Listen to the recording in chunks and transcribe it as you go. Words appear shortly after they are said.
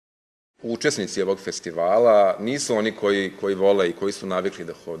učesnici ovog festivala nisu oni koji vole i koji su navikli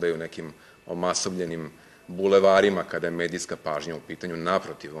da hodaju nekim omasobljenim bulevarima kada je medijska pažnja u pitanju.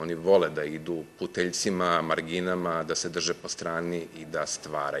 Naprotiv, oni vole da idu puteljcima, marginama, da se drže po strani i da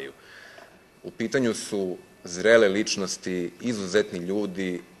stvaraju. U pitanju su zrele ličnosti, izuzetni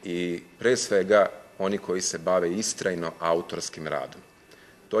ljudi i pre svega oni koji se bave istrajno autorskim radom.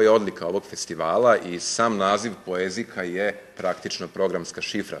 To je odlika ovog festivala i sam naziv Poezika je praktično programska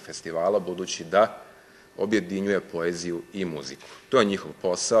šifra festivala, budući da objedinjuje poeziju i muziku. To je njihov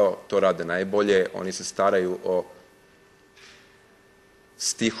posao, to rade najbolje, oni se staraju o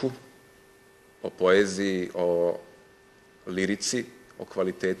stihu, o poeziji, o lirici, o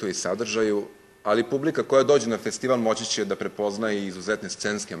kvalitetu i sadržaju, ali publika koja dođe na festival moći će da prepozna i izuzetne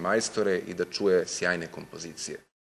scenske majstore i da čuje sjajne kompozicije.